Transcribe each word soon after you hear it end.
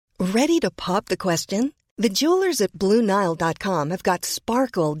Ready to pop the question? The jewelers at BlueNile.com have got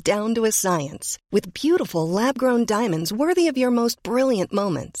sparkle down to a science with beautiful lab-grown diamonds worthy of your most brilliant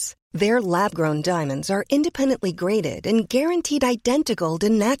moments. Their lab-grown diamonds are independently graded and guaranteed identical to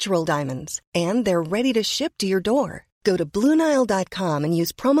natural diamonds, and they're ready to ship to your door. Go to BlueNile.com and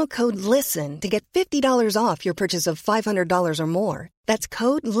use promo code LISTEN to get $50 off your purchase of $500 or more. That's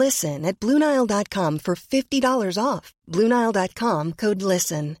code LISTEN at BlueNile.com for $50 off. BlueNile.com, code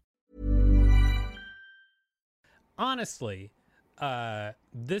LISTEN. Honestly,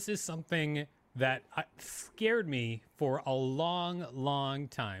 this is something that scared me for a long, long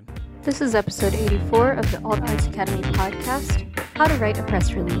time. This is episode 84 of the Alt Arts Academy podcast, How to Write a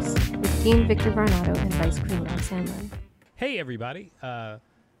Press Release, with Dean Victor Varnado and Vice Queen Roxanne Lynn. Hey, everybody.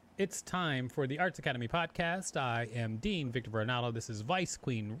 It's time for the Arts Academy podcast. I am Dean Victor Varnado. This is Vice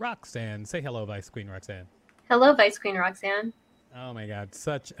Queen Roxanne. Say hello, Vice Queen Roxanne. Hello, Vice Queen Roxanne. Oh, my God.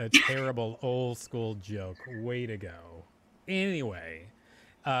 Such a terrible old school joke. Way to go. Anyway.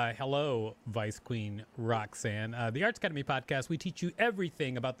 Hello, Vice Queen Roxanne. The Arts Academy podcast, we teach you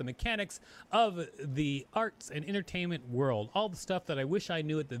everything about the mechanics of the arts and entertainment world. All the stuff that I wish I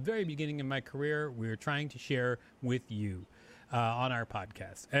knew at the very beginning of my career, we're trying to share with you on our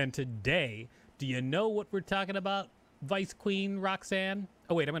podcast. And today, do you know what we're talking about, Vice Queen Roxanne?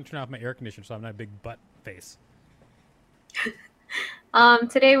 Oh, wait, I'm going to turn off my air conditioner so I'm not a big butt face.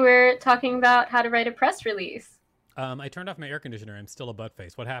 Today we're talking about how to write a press release. I turned off my air conditioner. I'm still a butt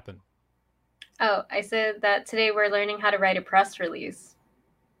face. What happened? Oh, I said that today we're learning how to write a press release.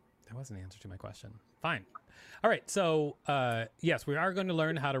 That wasn't the answer to my question. Fine. All right. So, yes, we are going to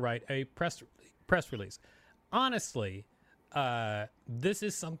learn how to write a press release. Honestly, this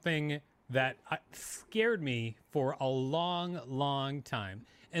is something that scared me for a long, long time.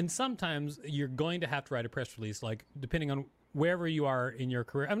 And sometimes you're going to have to write a press release, like depending on wherever you are in your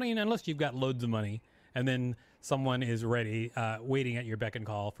career. I mean, unless you've got loads of money and then someone is ready, waiting at your beck and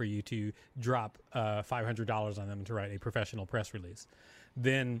call for you to drop $500 on them to write a professional press release,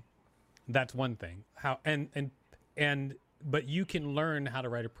 then that's one thing. But you can learn how to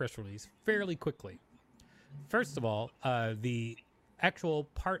write a press release fairly quickly. First of all, the actual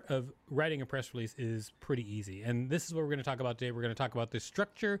part of writing a press release is pretty easy. And this is what we're going to talk about today. We're going to talk about the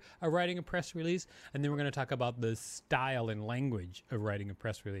structure of writing a press release, and then we're going to talk about the style and language of writing a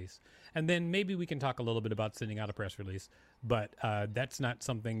press release. And then maybe we can talk a little bit about sending out a press release, but that's not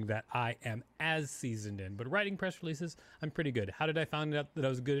something that I am as seasoned in. But writing press releases, I'm pretty good. How did I find out that I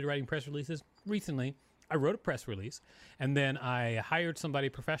was good at writing press releases? Recently, I wrote a press release, and then I hired somebody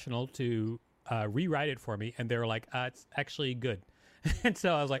professional to rewrite it for me, and they were like, it's actually good. And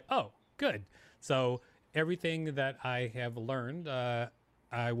so I was like, oh, good. So everything that I have learned, I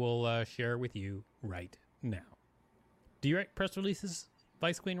will share with you right now. Do you write press releases,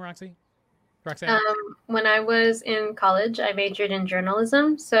 Vice Queen Roxanne? When I was in college, I majored in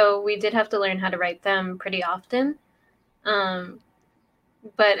journalism, so we did have to learn how to write them pretty often. But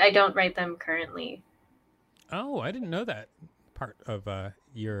I don't write them currently. Oh, I didn't know that part of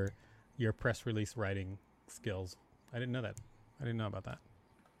your press release writing skills. I didn't know that. I didn't know about that.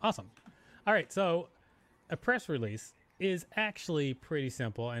 Awesome. All right. So a press release is actually pretty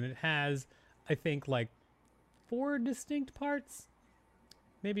simple, and it has, I think, like 4 distinct parts,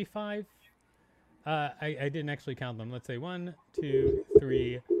 maybe 5. I didn't actually count them. Let's say 1, 2,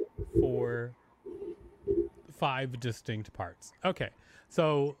 3, 4, 5 distinct parts. Okay.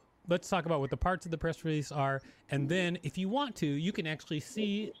 So let's talk about what the parts of the press release are. And then if you want to, you can actually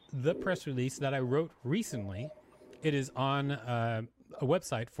see the press release that I wrote recently. It is on a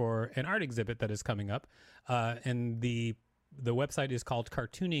website for an art exhibit that is coming up, and the website is called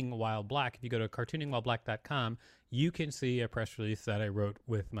Cartooning While Black. If you go to cartooningwhileblack.com, you can see a press release that I wrote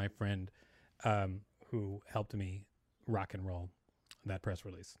with my friend who helped me rock and roll that press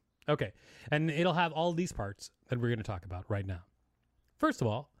release. Okay, and it'll have all these parts that we're going to talk about right now. First of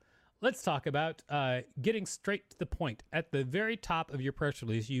all, let's talk about getting straight to the point. At the very top of your press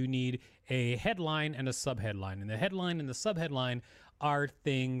release, you need a headline and a subheadline. And the headline and the subheadline are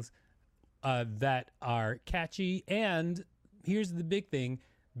things that are catchy. And here's the big thing,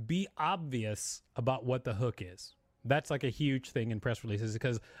 be obvious about what the hook is. That's like a huge thing in press releases,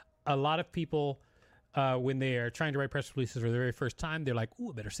 because a lot of people, when they are trying to write press releases for the very first time, they're like,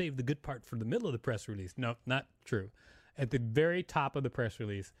 ooh, I better save the good part for the middle of the press release. No, not true. At the very top of the press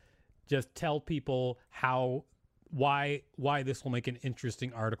release, just tell people why this will make an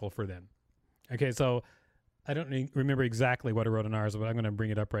interesting article for them. Okay, so I don't remember exactly what I wrote on ours, but I'm going to bring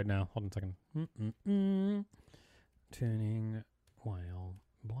it up right now. Hold on a second.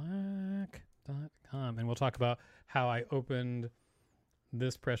 TunningWhileBlack.com. And we'll talk about how I opened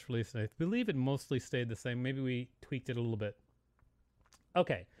this press release. I believe it mostly stayed the same. Maybe we tweaked it a little bit.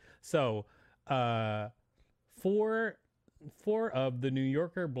 Okay, so four of the New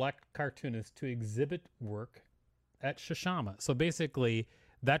Yorker black cartoonists to exhibit work at Shishama. So basically,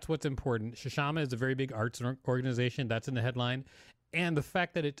 that's what's important. Shishama is a very big arts organization. That's in the headline. And the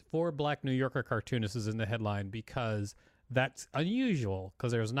fact that it's 4 black New Yorker cartoonists is in the headline because that's unusual,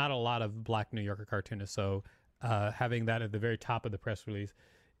 because there's not a lot of black New Yorker cartoonists. So having that at the very top of the press release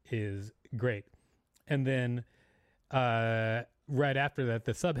is great. And then right after that,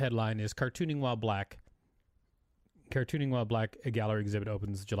 the subheadline is Cartooning While Black. Cartooning While Black, a gallery exhibit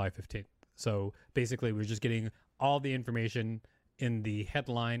opens July 15th. So basically, we're just getting all the information in the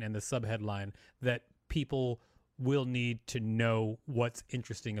headline and the subheadline that people will need to know what's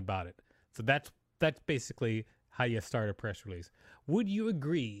interesting about it. So that's basically how you start a press release. Would you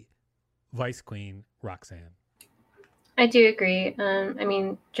agree, Vice Queen Roxanne? I do agree. I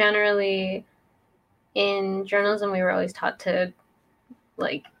mean, generally in journalism, we were always taught to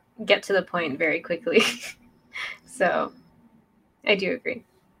like get to the point very quickly. So I do agree.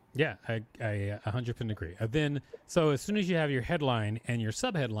 Yeah, I 100% agree. Then, so as soon as you have your headline and your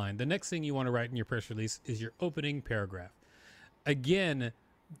subheadline, the next thing you want to write in your press release is your opening paragraph. Again,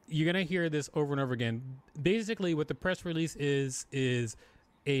 you're going to hear this over and over again. Basically, what the press release is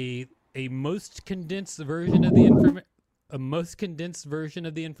a most condensed version of the information. A most condensed version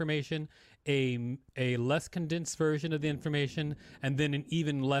of the information, a less condensed version of the information, and then an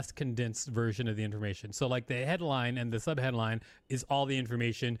even less condensed version of the information. So like the headline and the subheadline is all the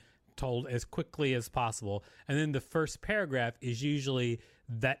information told as quickly as possible. And then the first paragraph is usually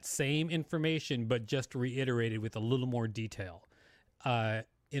that same information, but just reiterated with a little more detail.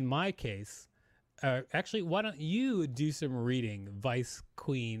 In my case, actually, why don't you do some reading, Vice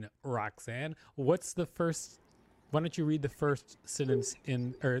Queen Roxanne? Why don't you read the first sentence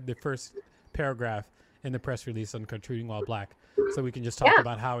or the first paragraph in the press release on Cartooning While Black, so we can just talk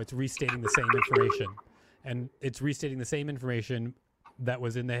about how it's restating the same information, and it's restating the same information that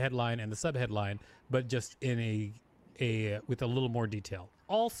was in the headline and the subheadline, but just in a with a little more detail.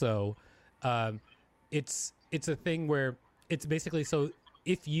 Also, it's a thing where it's basically, so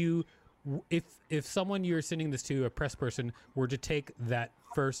if someone you're sending this to, a press person, were to take that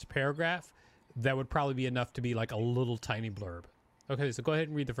first paragraph, that would probably be enough to be like a little tiny blurb. Okay, so go ahead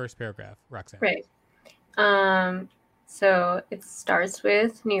and read the first paragraph, Roxanne. Right. So it starts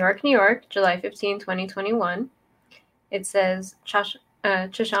with New York, New York, July 15, 2021. It says,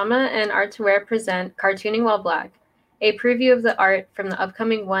 Chashama and Art to Wear present Cartooning While Black, a preview of the art from the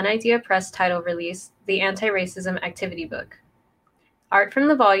upcoming One Idea Press title release, the Anti-Racism Activity Book. Art from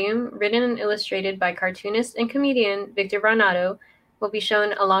the volume, written and illustrated by cartoonist and comedian Victor Varnado, will be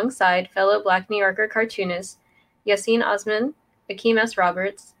shown alongside fellow Black New Yorker cartoonists Yassine Osman, Akeem S.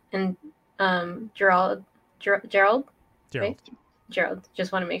 Roberts, and Gerald. Right? Gerald,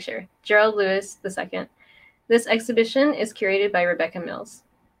 just want to make sure. Gerald Lewis II. This exhibition is curated by Rebecca Mills.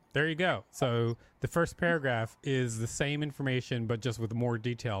 There you go. So the first paragraph is the same information, but just with more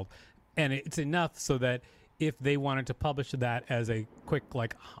detail. And it's enough so that if they wanted to publish that as a quick,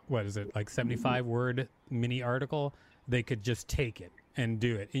 like, 75-word mini article, they could just take it and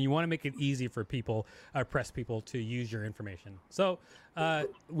do it. And you want to make it easy for people, press people, to use your information. So that's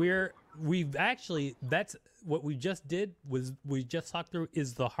what we just did, was we just talked through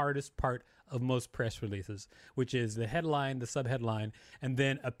is the hardest part of most press releases, which is the headline, the subheadline, and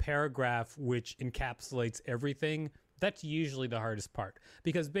then a paragraph which encapsulates everything. That's usually the hardest part,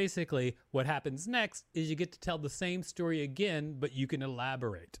 because basically what happens next is you get to tell the same story again, but you can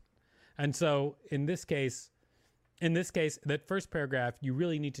elaborate. And so in this case, that first paragraph, you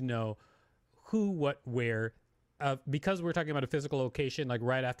really need to know who, what, where. Because we're talking about a physical location, like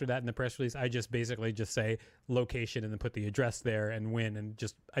right after that in the press release, I just basically just say location and then put the address there and when, and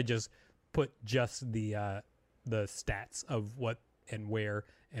I just put just the stats of what and where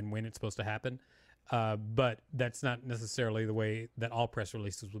and when it's supposed to happen. But that's not necessarily the way that all press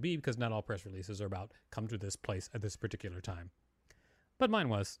releases will be, because not all press releases are about come to this place at this particular time. But mine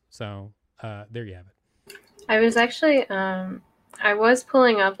was, so there you have it. I was actually, I was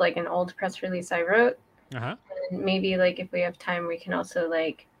pulling up like an old press release I wrote. Uh-huh. And maybe like if we have time, we can also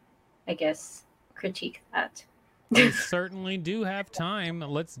like, I guess, critique that. We certainly do have time.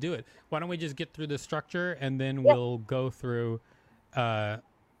 Let's do it. Why don't we just get through the structure, and then we'll go through,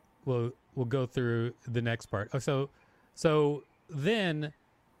 we'll go through the next part. So then,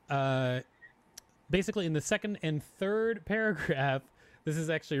 basically in the second and third paragraph, this is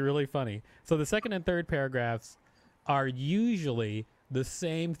actually really funny. So the second and third paragraphs are usually the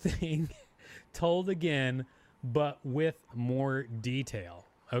same thing told again but with more detail.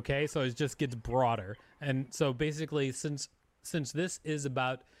 Okay, so it just gets broader. And so basically, since this is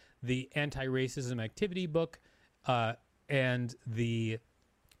about the anti-racism activity book, and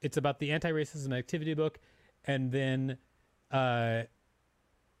it's about the anti-racism activity book, and then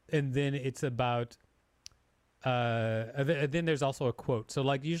it's about then there's also a quote. So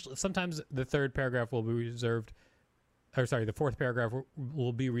like usually, sometimes the third paragraph will be reserved, or sorry, the fourth paragraph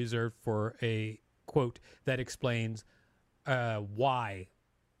will be reserved for a quote that explains why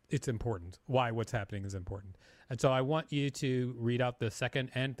it's important, why what's happening is important. And so I want you to read out the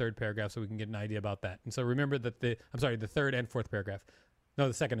second and third paragraph so we can get an idea about that. And so remember that the third and fourth paragraph. No,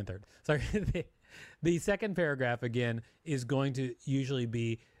 the second and third. Sorry. The second paragraph, again, is going to usually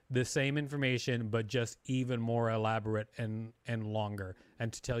be the same information, but just even more elaborate and longer,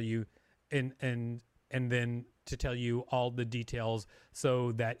 and to tell you and then to tell you all the details,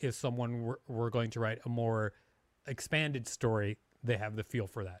 so that if someone were going to write a more expanded story, they have the feel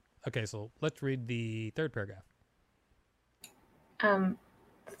for that. Okay, so let's read the third paragraph.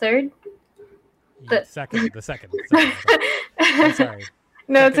 Third? The second. I'm sorry.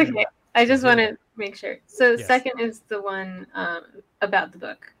 No, Second, it's okay. I just want to make sure. So Yes. second is the one about the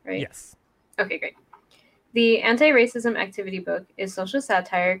book, right? Yes. Okay, great. The anti-racism activity book is social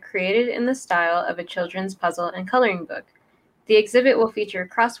satire created in the style of a children's puzzle and coloring book. The exhibit will feature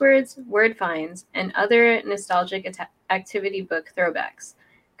crosswords, word finds, and other nostalgic activity book throwbacks,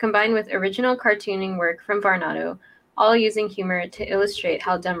 combined with original cartooning work from Varnado, all using humor to illustrate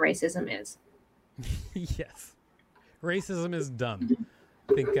how dumb racism is. Yes. Racism is dumb.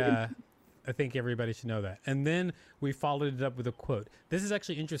 I think everybody should know that. And then we followed it up with a quote. This is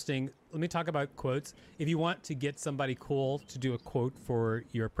actually interesting. Let me talk about quotes. If you want to get somebody cool to do a quote for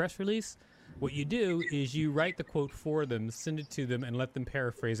your press release, what you do is you write the quote for them, send it to them, and let them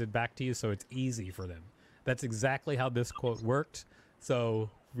paraphrase it back to you so it's easy for them. That's exactly how this quote worked. So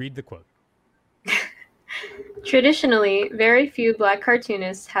read the quote. Traditionally, very few Black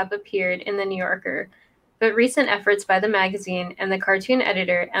cartoonists have appeared in The New Yorker, but recent efforts by the magazine and the cartoon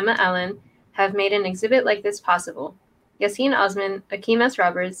editor, Emma Allen, have made an exhibit like this possible. Yassine Osman, Akeem S.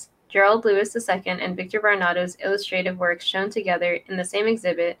 Roberts, Gerald Lewis II, and Victor Varnado's illustrative works shown together in the same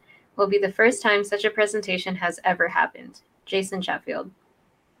exhibit will be the first time such a presentation has ever happened. Jason Chatfield.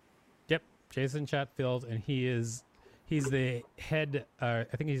 Yep, Jason Chatfield, and he's the head, I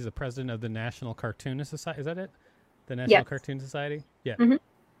think he's the president of the National Cartoonist Society. Is that it? The National Cartoon Society? Yeah. Mm-hmm.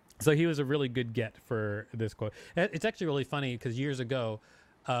 So he was a really good get for this quote. It's actually really funny because years ago,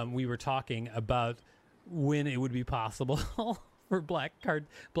 we were talking about when it would be possible for Black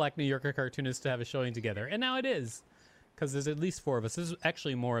New Yorker cartoonists to have a showing together. And now it is, because there's at least 4 of us. There's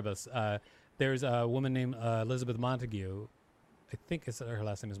actually more of us. There's a woman named Elizabeth Montague. I think her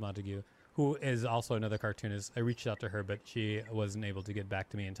last name is Montague, who is also another cartoonist. I reached out to her, but she wasn't able to get back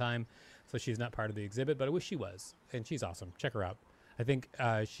to me in time. So she's not part of the exhibit, but I wish she was. And she's awesome. Check her out. I think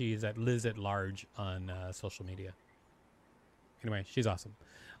she's at Liz at Large on social media. Anyway, she's awesome.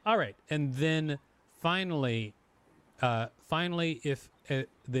 All right. And then finally, if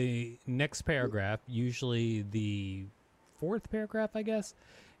the next paragraph, usually the 4th paragraph, I guess,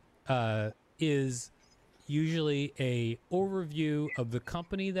 is usually a overview of the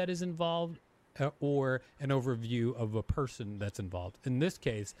company that is involved or an overview of a person that's involved. In this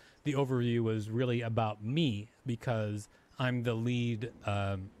case, the overview was really about me because I'm the lead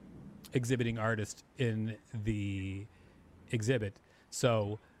exhibiting artist in the exhibit.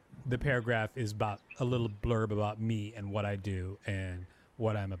 So the paragraph is about a little blurb about me and what I do and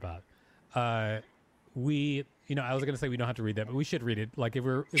what I'm about. I was going to say we don't have to read that, but we should read it. Like if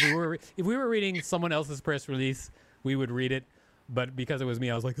we were reading someone else's press release, we would read it. But because it was me,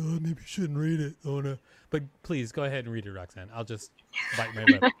 I was like, oh, maybe you shouldn't read it. Oh no! But please go ahead and read it, Roxanne. I'll just bite my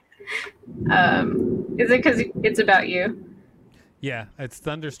lip. Is it because it's about you? Yeah, it's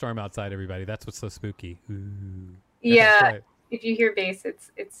thunderstorm outside, everybody. That's what's so spooky. Ooh. Yeah, if you hear bass,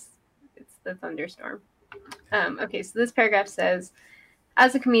 it's the thunderstorm. Okay, so this paragraph says,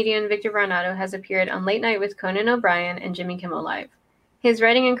 as a comedian, Victor Varnado has appeared on Late Night with Conan O'Brien and Jimmy Kimmel Live. His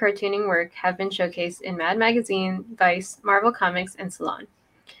writing and cartooning work have been showcased in Mad Magazine, Vice, Marvel Comics, and Salon.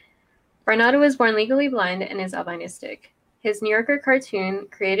 Varnado was born legally blind and is albinistic. His New Yorker cartoon,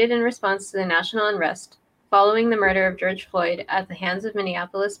 created in response to the national unrest following the murder of George Floyd at the hands of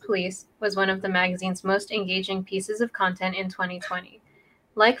Minneapolis police, was one of the magazine's most engaging pieces of content in 2020.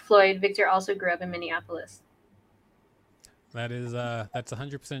 Like Floyd, Victor also grew up in Minneapolis. That's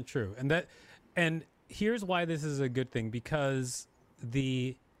 100% true. And here's why this is a good thing, because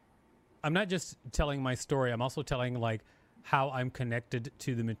I'm not just telling my story, I'm also telling like how I'm connected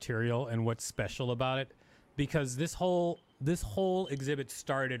to the material and what's special about it. because this whole exhibit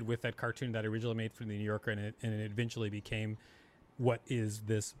started with that cartoon that I originally made for the New Yorker, and it eventually became what is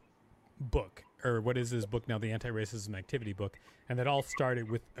this book, or what is this book now, the Anti-Racism Activity book. And that all started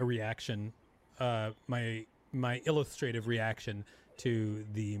with a reaction, my illustrative reaction to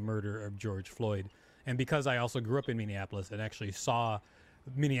the murder of George Floyd. And because I also grew up in Minneapolis and actually saw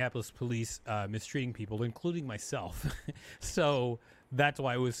Minneapolis police mistreating people, including myself, so that's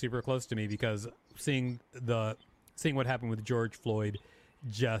why it was super close to me, because seeing what happened with George Floyd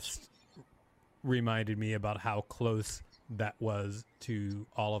just reminded me about how close that was to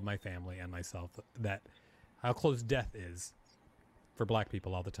all of my family and myself, that how close death is for black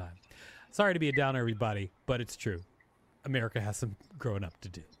people all the time. Sorry to be a downer, everybody, but it's true. America has some growing up to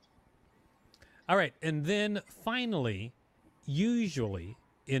do. All right, and then finally, usually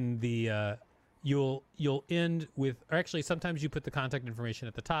in the you'll end with, or actually sometimes you put the contact information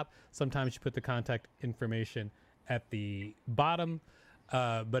at the top, sometimes you put the contact information at the bottom,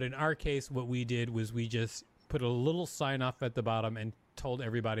 but in our case, what we did was we just put a little sign off at the bottom and told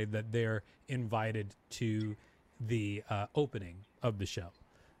everybody that they're invited to the opening of the show.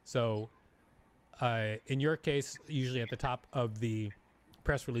 So in your case, usually at the top of the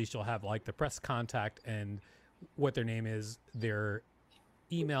press release, you'll have like the press contact and what their name is, their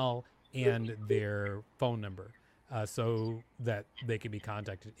email, and their phone number, so that they can be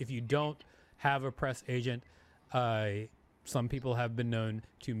contacted. If you don't have a press agent, some people have been known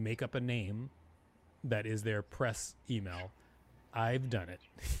to make up a name that is their press email. I've done it.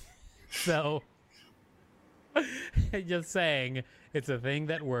 So just saying, it's a thing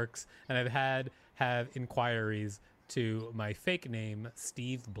that works. And I've have inquiries to my fake name,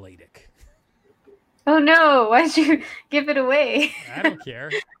 Steve Bladick. Oh no, why'd you give it away? I don't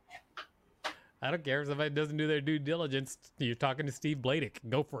care. I don't care if somebody doesn't do their due diligence. You're talking to Steve Bladick.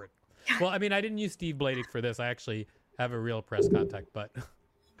 Go for it. Well, I mean, I didn't use Steve Bladick for this. I actually have a real press contact, but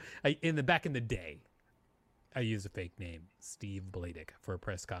back in the day, I used a fake name, Steve Bladick, for a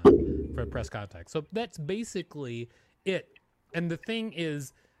press contact. So that's basically it. And the thing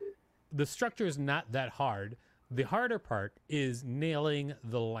is, the structure is not that hard. The harder part is nailing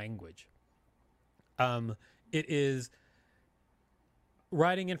the language. It is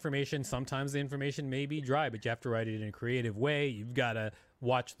writing information. Sometimes the information may be dry, but you have to write it in a creative way. You've got to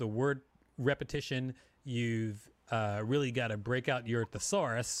watch the word repetition. You've really got to break out your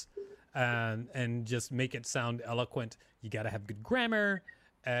thesaurus and just make it sound eloquent. You got to have good grammar,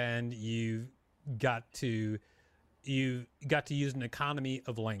 and you've got to use an economy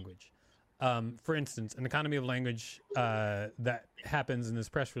of language. For instance, an economy of language that happens in this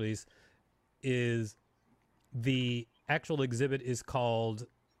press release is the actual exhibit is called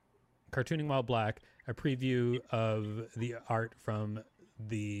Cartooning While Black, a preview of the art from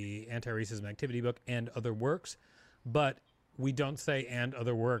the Anti-Racism Activity book and other works. But we don't say "and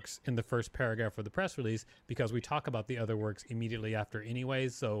other works" in the first paragraph of the press release because we talk about the other works immediately after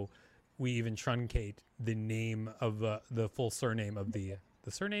anyways. So we even truncate the name of the full surname of the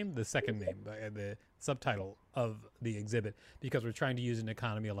second name, the subtitle of the exhibit, because we're trying to use an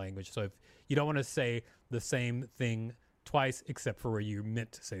economy of language. So if you don't want to say the same thing twice, except for where you're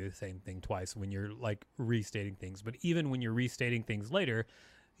meant to say the same thing twice when you're like restating things. But even when you're restating things later,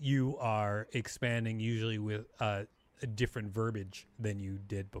 you are expanding usually with a different verbiage than you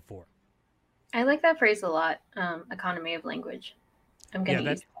did before. I like that phrase a lot, economy of language. I'm going to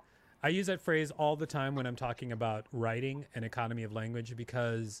use that. I use that phrase all the time when I'm talking about writing an economy of language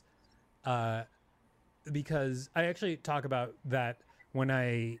because I actually talk about that when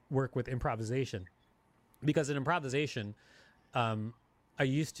I work with improvisation. Because in improvisation, I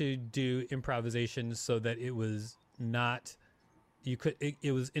used to do improvisation so that it was not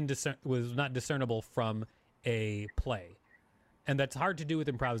not discernible from a play. And that's hard to do with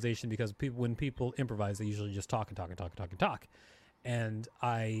improvisation because when people improvise, they usually just talk and talk and talk and talk and talk. And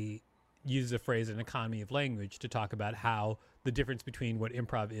I use the phrase an economy of language to talk about how the difference between what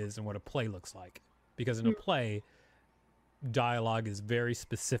improv is and what a play looks like. Because in a play, dialogue is very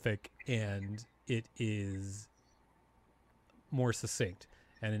specific and it is more succinct.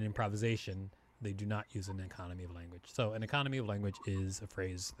 And in improvisation, they do not use an economy of language. So an economy of language is a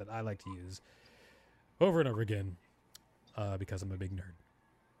phrase that I like to use over and over again because I'm a big nerd.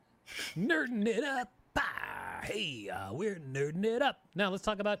 Nerding it up. Hey, we're nerding it up. Now let's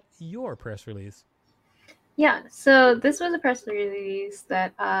talk about your press release. Yeah, so this was a press release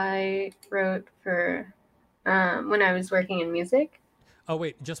that I wrote for when I was working in music. Oh,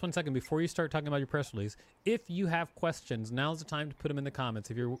 wait, just 1 second. Before you start talking about your press release, if you have questions, now's the time to put them in the comments.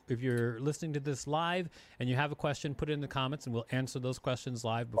 If you're listening to this live and you have a question, put it in the comments and we'll answer those questions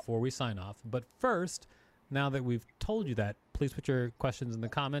live before we sign off. But first, now that we've told you that, please put your questions in the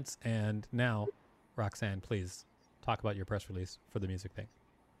comments. And now, Roxanne, please talk about your press release for the music thing.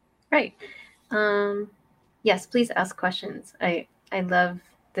 Right. Yes, please ask questions. I love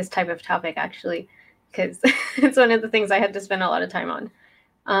this type of topic, actually, because it's one of the things I had to spend a lot of time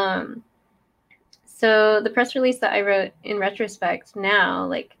on. So the press release that I wrote in retrospect now,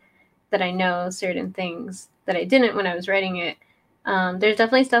 like that I know certain things that I didn't when I was writing it, there's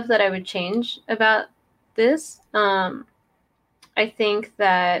definitely stuff that I would change about this. I think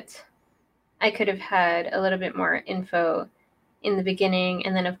that I could have had a little bit more info in the beginning.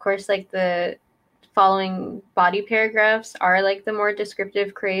 And then, of course, like the following body paragraphs are like the more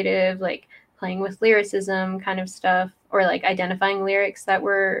descriptive, creative, like playing with lyricism kind of stuff, or like identifying lyrics that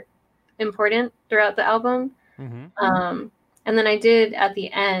were important throughout the album. Mm-hmm. And then I did at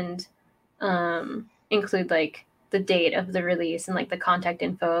the end include like the date of the release and like the contact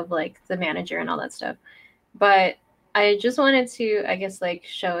info of like the manager and all that stuff. But I just wanted to, I guess, like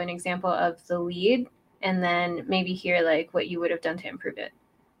show an example of the lead and then maybe hear like what you would have done to improve it.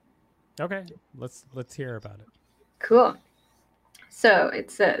 Okay, let's hear about it. Cool. So it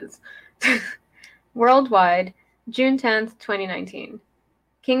says, worldwide, June 10th, 2019.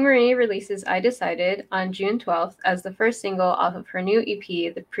 King Marie releases I Decided on June 12th as the first single off of her new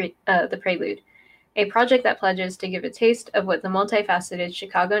EP, The Prelude, a project that pledges to give a taste of what the multifaceted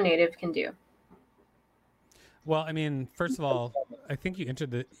Chicago native can do. Well, I mean, first of all, I think you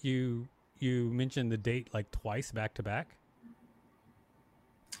entered you mentioned the date like twice back to back.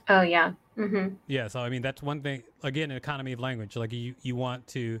 Oh, yeah. Mm-hmm. Yeah, so I mean, that's one thing, again, an economy of language. Like you want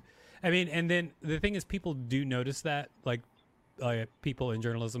to, I mean, and then the thing is people do notice that, like people in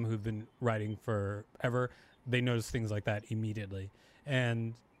journalism who've been writing forever, they notice things like that immediately.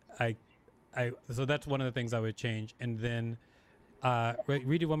 And so that's one of the things I would change. And then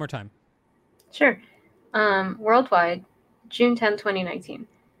read it one more time. Sure. Worldwide, June 10th, 2019.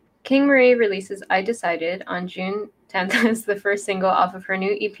 King Marie releases I Decided on June 10th as the first single off of her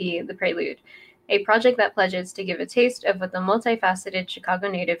new EP, The Prelude, a project that pledges to give a taste of what the multifaceted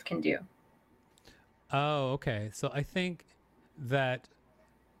Chicago native can do. Oh, okay. So I think that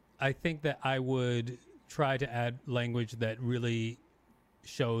I would try to add language that really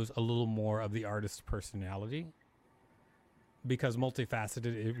shows a little more of the artist's personality, because multifaceted,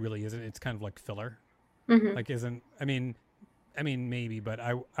 it really isn't. It's kind of like filler. Mm-hmm. Like I mean maybe, but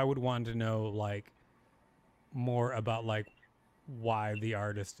I would want to know like more about like why the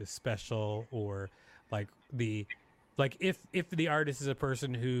artist is special, or like if the artist is a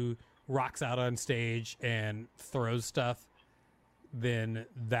person who rocks out on stage and throws stuff, then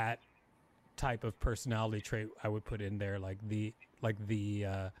that type of personality trait I would put in there, like the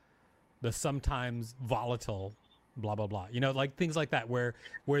sometimes volatile blah blah blah, like things like that, where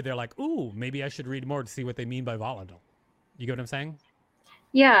they're like, ooh, maybe I should read more to see what they mean by volatile. You get what I'm saying?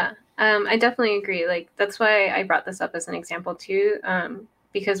 Yeah, I definitely agree. Like that's why I brought this up as an example too,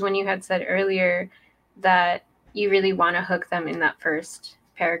 because when you had said earlier that you really want to hook them in that first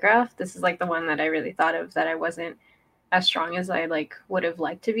paragraph, this is like the one that I really thought of that I wasn't as strong as I like would have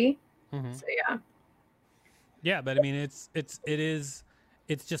liked to be. Mm-hmm. So yeah, but I mean it's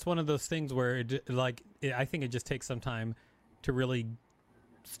just one of those things where I think it just takes some time to really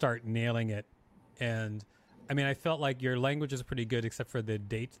start nailing it. And I mean, I felt like your language is pretty good except for the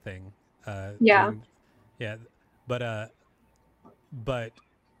date thing. Yeah. But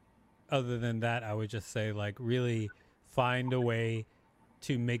other than that, I would just say like really find a way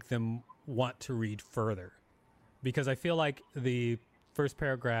to make them want to read further, because I feel like the first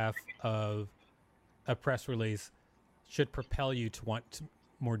paragraph of a press release should propel you to want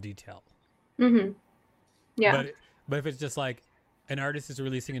more detail. Mm-hmm. Yeah. But if it's just like an artist is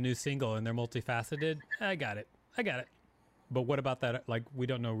releasing a new single and they're multifaceted, I got it. But what about that? Like, we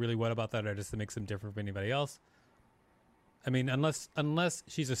don't know really what about that artist that makes them different from anybody else. I mean, unless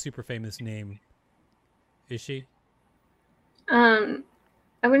she's a super famous name, is she? I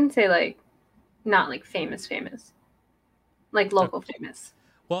wouldn't say like not like famous, like local famous.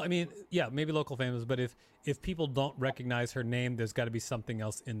 Well, I mean, yeah, maybe local famous, but if people don't recognize her name, there's got to be something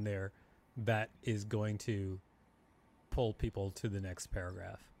else in there that is going to pull people to the next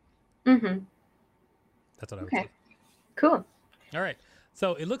paragraph. Mm-hmm. That's what I would say. Cool. All right.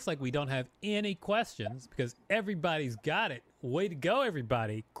 So it looks like we don't have any questions because everybody's got it. Way to go,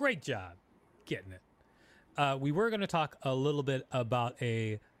 everybody. Great job getting it. We were going to talk a little bit about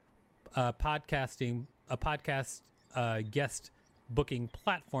a podcast guest booking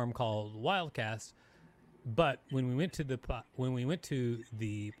platform called Wildcast, but when we went to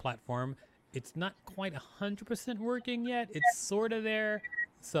the platform, it's not quite 100% working yet. It's sort of there.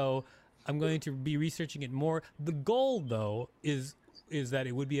 So I'm going to be researching it more. The goal, though, is that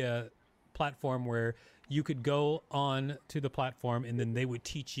it would be a platform where you could go on to the platform and then they would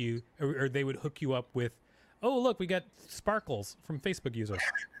teach you, or they would hook you up with, oh, look, we got sparkles from Facebook users.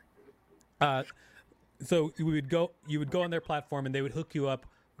 So you would go on their platform and they would hook you up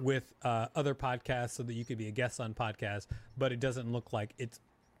with other podcasts so that you could be a guest on podcasts, but it doesn't look like it's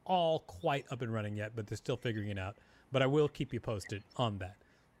all quite up and running yet, but they're still figuring it out. But I will keep you posted on that.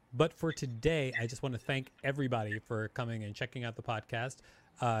 But for today, I just want to thank everybody for coming and checking out the podcast.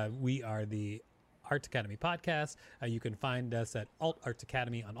 We are the Arts Academy Podcast. You can find us at Alt Arts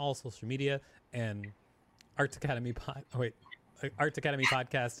Academy on all social media and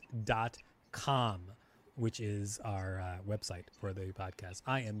artsacademypodcast.com, which is our website for the podcast.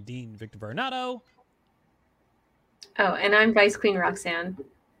 I am Dean Victor Vernado. Oh, and I'm Vice Queen Roxanne.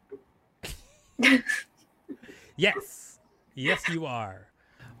 Yes, you are.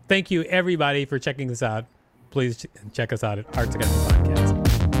 Thank you, everybody, for checking this out. Please check us out at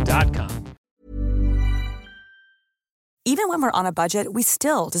artsacademypodcast.com. Even when we're on a budget, we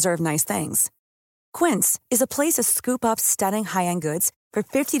still deserve nice things. Quince is a place to scoop up stunning high-end goods for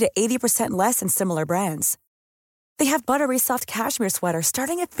 50 to 80% less than similar brands. They have buttery soft cashmere sweaters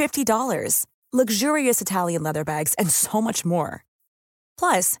starting at $50, luxurious Italian leather bags, and so much more.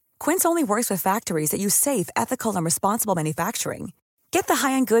 Plus, Quince only works with factories that use safe, ethical, and responsible manufacturing. Get the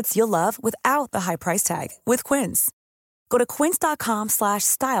high-end goods you'll love without the high price tag with Quince. Go to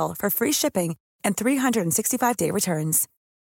quince.com/style for free shipping and 365-day returns.